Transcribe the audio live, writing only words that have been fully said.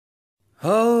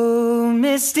Oh,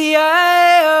 misty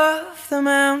eye of the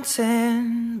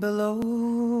mountain below,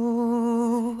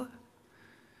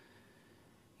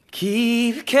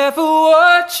 keep careful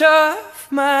watch of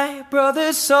my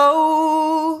brother's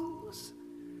souls.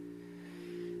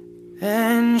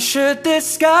 And should the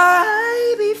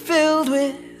sky be filled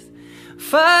with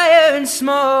fire and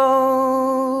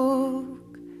smoke,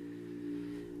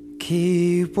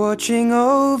 keep watching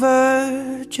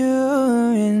over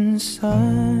during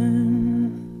suns.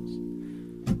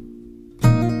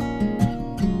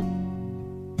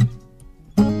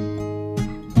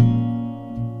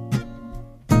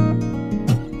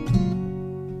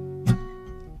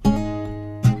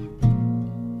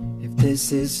 If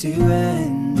this is to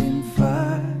end in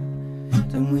fire,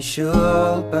 then we shall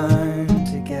all burn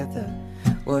together.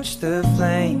 Watch the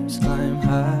flames climb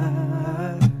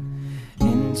high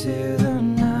into the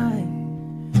night,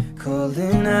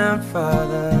 calling out,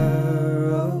 Father,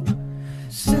 oh,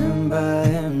 stand by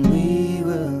and we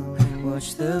will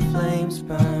watch the flames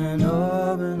burn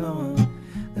over and on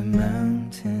the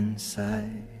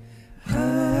mountainside.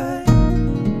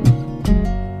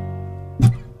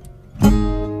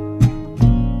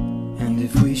 And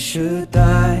if we should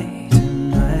die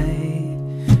tonight,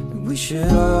 then we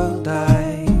should all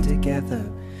die together.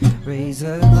 Raise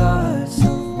a glass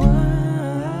of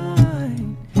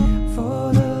wine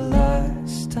for the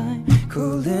last time,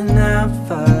 calling out,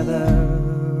 Father,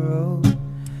 oh,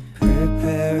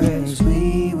 prepare as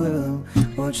we will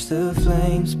watch the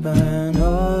flames burn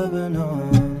over and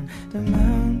on the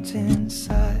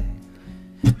mountainside.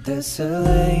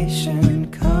 Desolation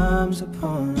comes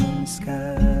upon the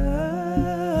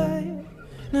sky.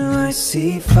 Now I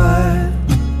see fire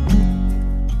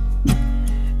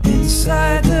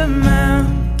inside the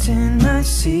mountain. I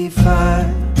see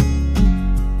fire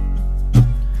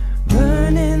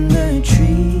burning the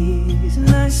trees, and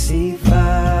I see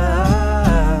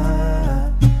fire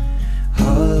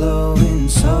hollow in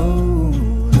soul.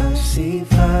 I see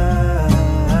fire,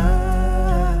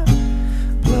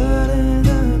 blood in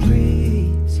the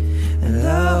breeze, and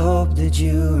I hope that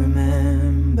you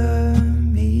remember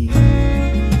me.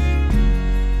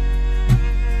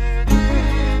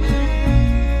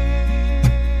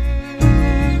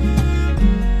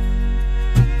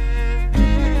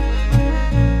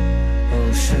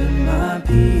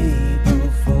 People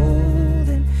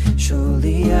folding,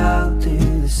 surely I'll do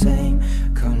the same.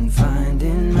 Confined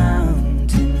in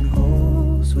mountain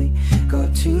holes, we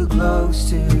got too close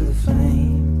to the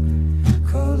flame,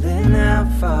 calling out,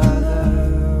 Father,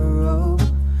 oh,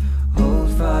 hold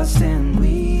fast and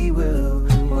we will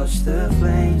watch the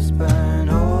flames burn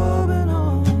over and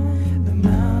on the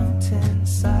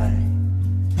mountainside.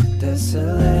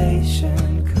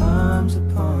 Desolation comes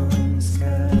upon the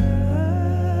sky.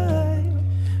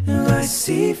 I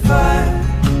see fire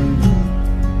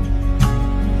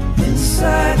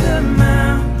inside the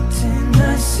mountain.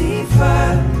 I see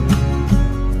fire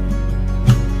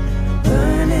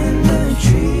burning the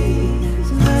trees.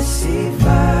 I see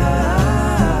fire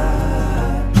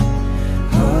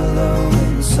hollow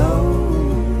in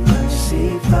soul. I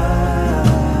see fire,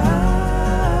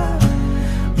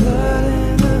 blood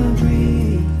in the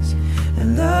breeze,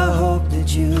 and I hope that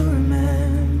you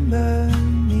remember.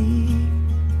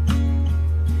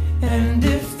 And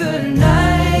if